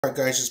Alright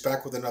guys, just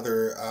back with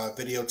another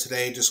video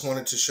today. Just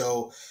wanted to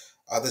show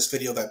this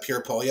video that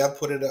Pierre put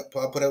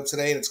out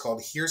today, and it's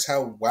called "Here's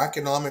How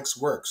WACKONOMICS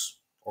Works,"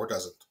 or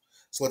doesn't.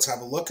 So let's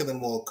have a look, and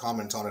then we'll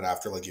comment on it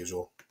after, like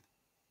usual.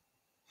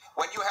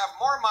 When you have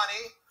more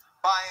money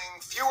buying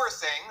fewer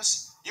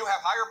things, you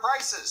have higher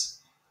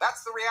prices.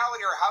 That's the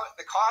reality, or how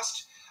the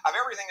cost of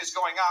everything is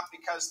going up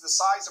because the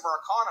size of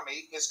our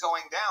economy is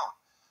going down.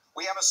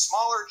 We have a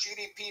smaller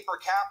GDP per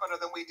capita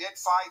than we did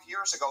 5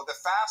 years ago, the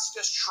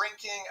fastest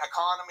shrinking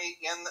economy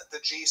in the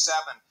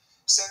G7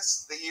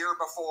 since the year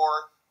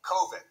before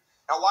COVID.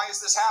 Now, why is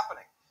this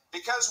happening?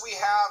 Because we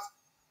have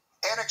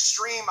an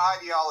extreme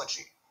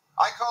ideology.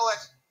 I call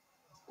it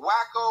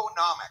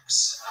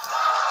WACKONOMICS.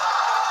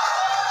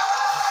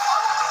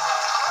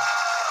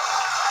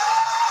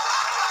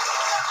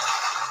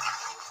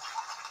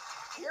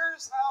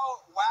 Here's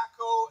how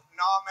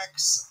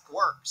WACKONOMICS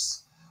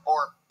works,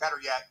 or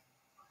better yet,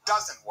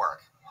 doesn't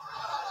work.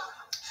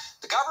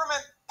 The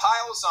government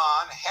piles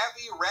on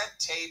heavy red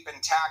tape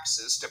and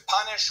taxes to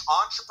punish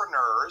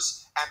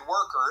entrepreneurs and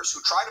workers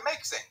who try to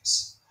make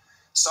things.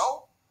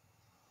 So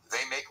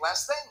they make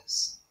less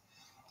things.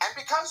 And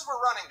because we're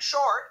running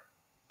short,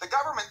 the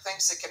government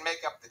thinks it can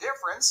make up the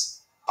difference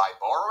by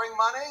borrowing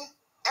money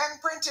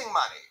and printing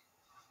money.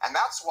 And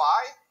that's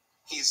why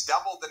he's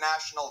doubled the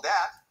national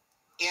debt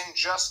in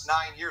just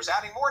 9 years,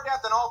 adding more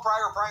debt than all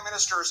prior prime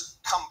ministers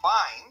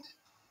combined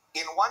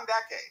in 1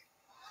 decade.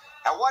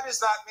 Now, what does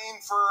that mean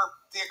for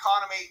the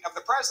economy of the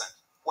present?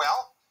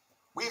 Well,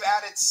 we've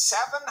added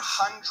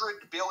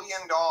 $700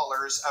 billion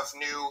of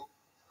new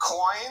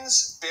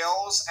coins,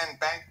 bills, and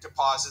bank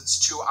deposits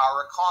to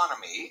our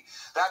economy.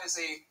 That is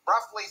a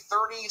roughly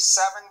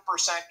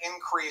 37%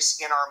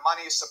 increase in our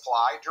money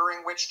supply,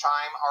 during which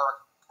time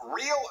our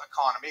real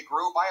economy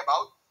grew by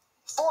about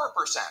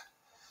 4%.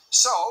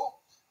 So,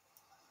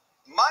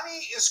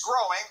 money is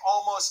growing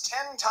almost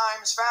 10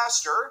 times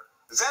faster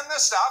than the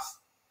stuff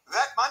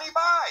that money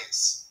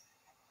buys.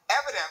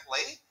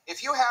 Evidently,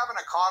 if you have an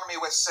economy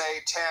with,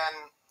 say, 10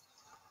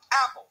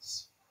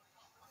 apples.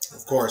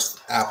 Of course,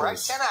 apples. Right?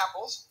 10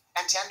 apples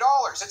and $10.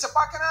 It's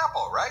 $1 an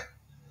apple, right?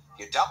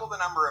 You double the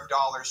number of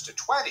dollars to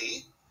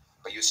 20,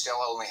 but you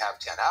still only have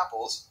 10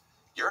 apples.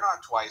 You're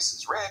not twice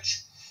as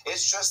rich.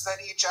 It's just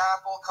that each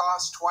apple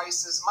costs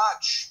twice as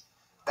much.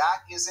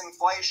 That is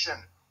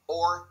inflation,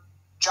 or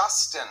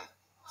just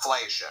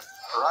inflation,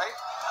 right?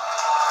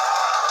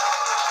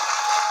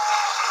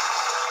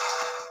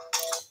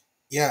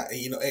 Yeah,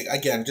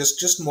 again,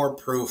 just more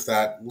proof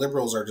that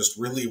liberals are just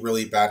really,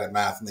 really bad at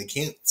math, and they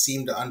can't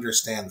seem to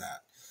understand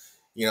that.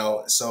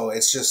 So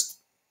it's just,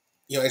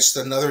 it's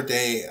another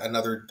day,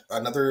 another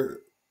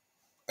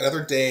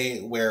day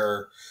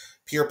where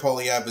Pierre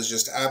Poilievre is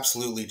just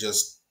absolutely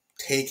just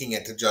taking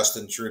it to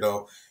Justin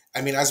Trudeau.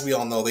 I mean, as we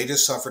all know, they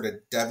just suffered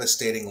a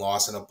devastating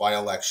loss in a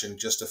by-election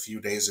just a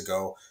few days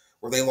ago,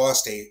 where they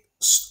lost a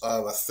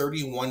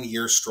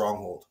 31-year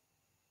stronghold.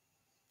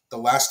 The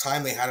last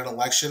time they had an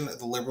election,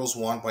 the Liberals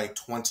won by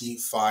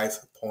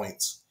 25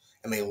 points,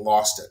 and they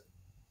lost it.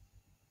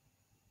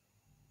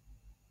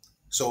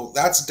 So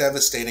that's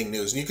devastating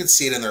news. And you can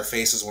see it in their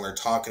faces when they're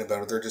talking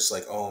about it. They're just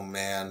like, oh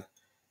man,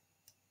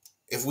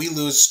 if we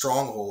lose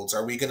strongholds,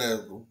 are we going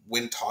to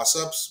win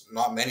toss-ups?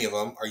 Not many of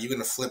them. Are you going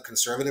to flip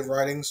conservative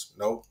ridings?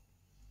 Nope.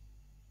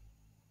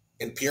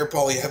 And Pierre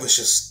Poilievre is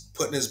just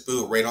putting his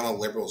boot right on the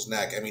Liberals'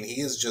 neck. I mean,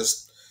 he is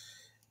just...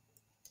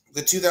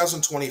 The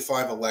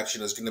 2025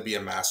 election is going to be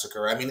a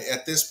massacre. I mean,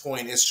 at this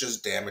point, it's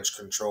just damage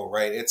control,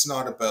 right? It's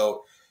not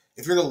about,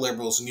 if you're the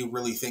Liberals and you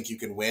really think you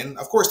can win,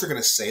 of course they're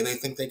going to say they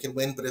think they can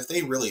win, but if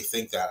they really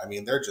think that, I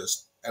mean, they're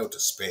just out to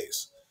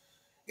space.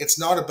 It's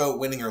not about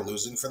winning or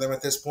losing for them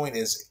at this point.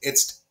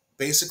 It's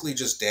basically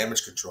just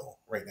damage control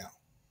right now.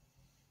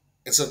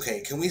 It's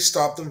okay. Can we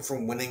stop them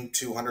from winning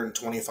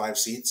 225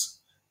 seats?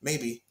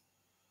 Maybe.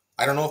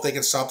 I don't know if they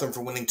can stop them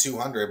from winning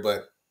 200,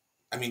 but,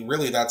 I mean,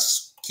 really,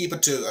 keep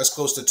it to as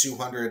close to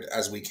 200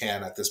 as we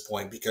can at this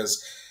point,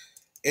 because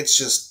it's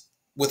just,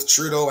 with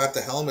Trudeau at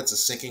the helm, it's a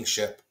sinking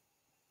ship.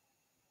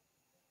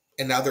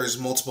 And now there's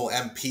multiple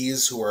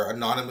MPs who are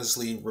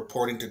anonymously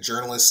reporting to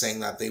journalists saying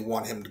that they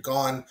want him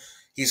gone.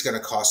 He's going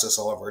to cost us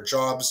all of our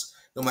jobs,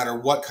 no matter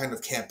what kind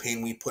of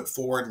campaign we put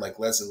forward, like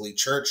Leslie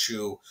Church,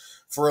 who,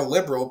 for a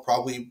Liberal,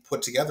 probably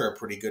put together a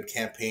pretty good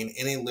campaign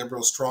in a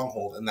Liberal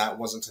stronghold, and that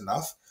wasn't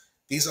enough.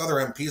 These other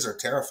MPs are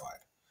terrified.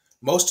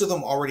 Most of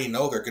them already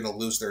know they're going to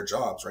lose their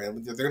jobs, right?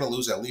 They're going to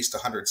lose at least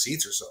 100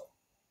 seats or so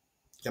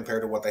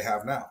compared to what they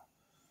have now.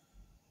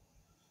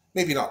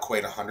 Maybe not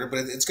quite 100,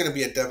 but it's going to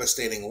be a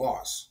devastating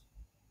loss.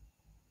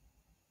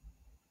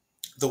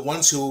 The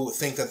ones who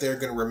think that they're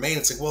going to remain,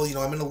 it's like, well,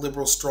 I'm in a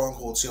Liberal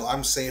stronghold, so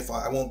I'm safe,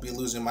 I won't be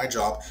losing my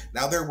job.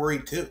 Now they're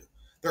worried too.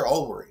 They're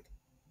all worried.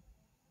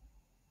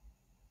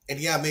 And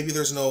yeah, maybe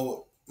there's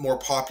no more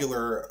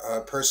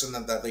popular person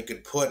that they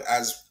could put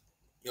as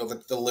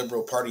the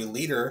Liberal Party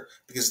leader,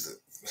 because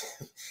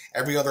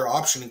every other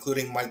option,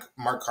 including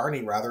Mark Carney,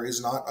 is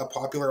not a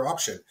popular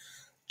option.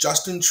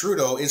 Justin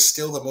Trudeau is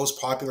still the most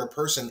popular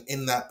person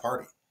in that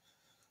party.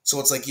 So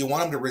it's like, you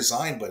want him to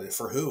resign, but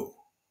for who?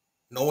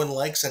 No one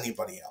likes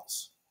anybody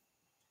else.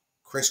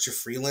 Chrystia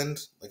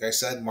Freeland, like I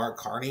said, Mark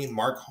Carney,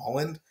 Mark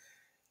Holland,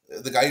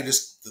 the guy who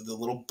just, the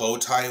little bow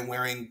tie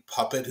wearing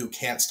puppet who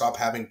can't stop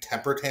having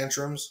temper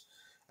tantrums.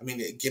 I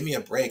mean, give me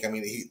a break. I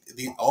mean,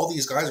 all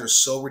these guys are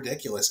so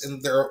ridiculous,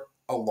 and they're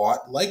a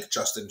lot like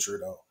Justin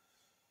Trudeau.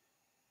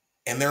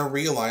 And they're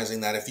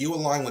realizing that if you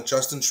align with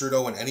Justin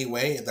Trudeau in any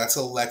way, that's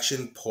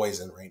election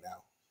poison right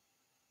now.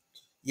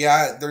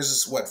 Yeah,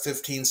 there's,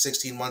 15,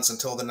 16 months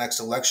until the next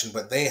election,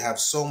 but they have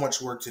so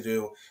much work to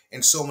do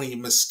and so many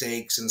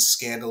mistakes and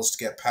scandals to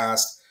get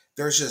past.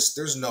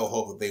 There's no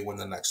hope that they win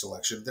the next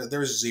election.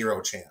 There's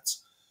zero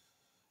chance.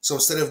 So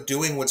instead of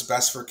doing what's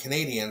best for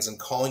Canadians and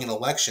calling an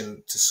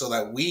election so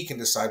that we can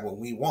decide what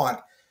we want,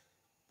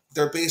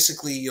 they're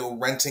basically,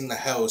 renting the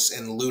house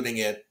and looting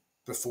it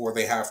before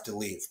they have to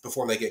leave,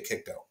 before they get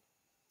kicked out.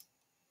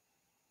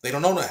 They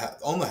don't own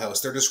the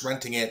house. They're just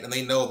renting it, and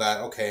they know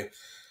that, okay,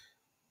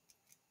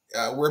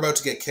 we're about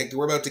to get kicked.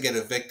 We're about to get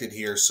evicted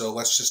here, so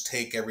let's just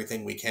take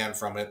everything we can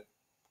from it.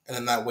 And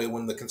then that way,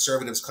 when the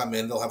Conservatives come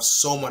in, they'll have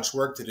so much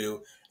work to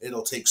do.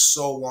 It'll take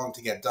so long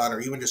to get done, or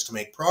even just to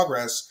make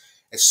progress.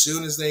 As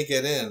soon as they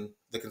get in,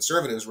 the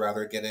Conservatives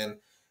rather get in,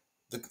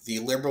 the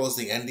Liberals,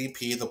 the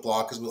NDP, the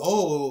Bloc is,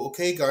 oh,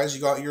 okay, guys,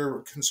 you got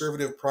your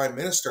Conservative Prime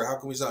Minister. How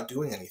come he's not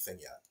doing anything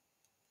yet?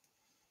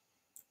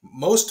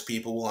 Most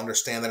people will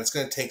understand that it's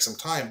going to take some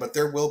time, but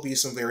there will be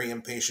some very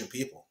impatient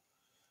people.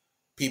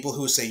 People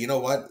who say, you know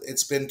what,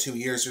 it's been 2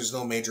 years, there's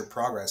no major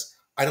progress.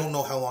 I don't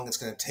know how long it's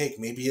going to take.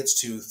 Maybe it's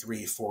 2,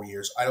 3, 4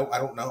 years. I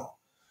don't know.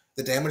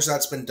 The damage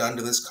that's been done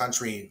to this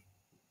country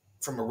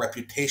from a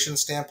reputation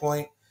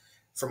standpoint,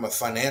 from a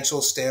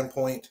financial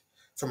standpoint,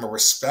 from a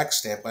respect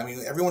standpoint, I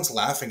mean, everyone's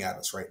laughing at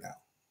us right now.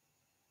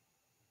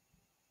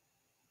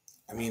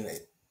 I mean,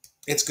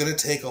 it's going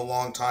to take a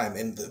long time,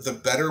 and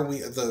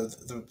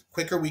the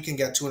quicker we can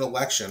get to an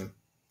election,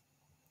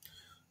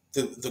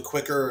 the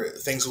quicker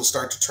things will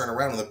start to turn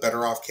around and the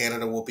better off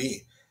Canada will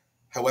be.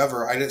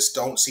 However, I just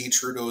don't see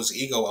Trudeau's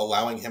ego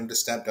allowing him to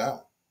step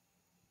down.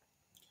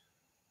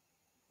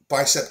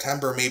 By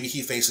September, maybe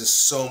he faces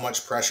so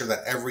much pressure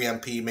that every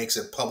MP makes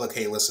it public,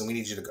 hey, listen, we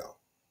need you to go.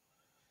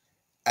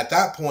 At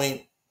that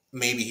point,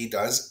 maybe he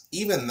does.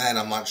 Even then,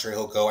 I'm not sure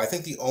he'll go. I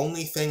think the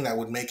only thing that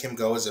would make him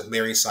go is if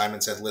Mary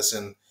Simon said,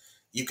 listen,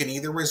 you can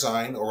either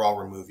resign or I'll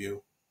remove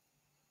you.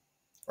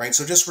 Right?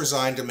 So just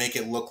resign to make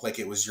it look like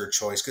it was your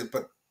choice.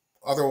 But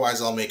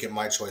otherwise, I'll make it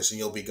my choice and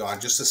you'll be gone,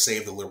 just to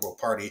save the Liberal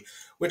Party,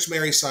 which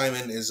Mary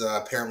Simon is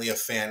apparently a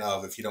fan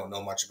of if you don't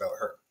know much about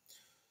her.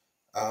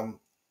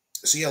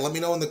 So yeah, let me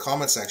know in the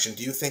comment section.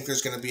 Do you think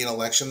there's going to be an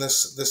election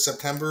this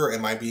September?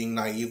 Am I being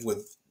naive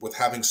with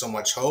having so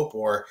much hope?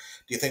 Or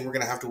do you think we're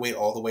going to have to wait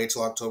all the way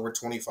till October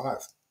 25?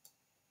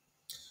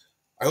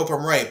 I hope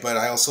I'm right, but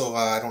I also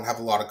don't have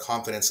a lot of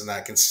confidence in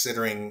that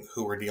considering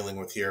who we're dealing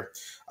with here.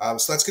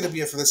 So that's going to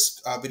be it for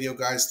this video,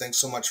 guys. Thanks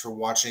so much for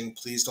watching.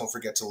 Please don't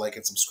forget to like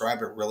and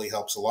subscribe. It really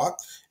helps a lot.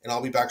 And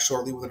I'll be back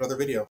shortly with another video.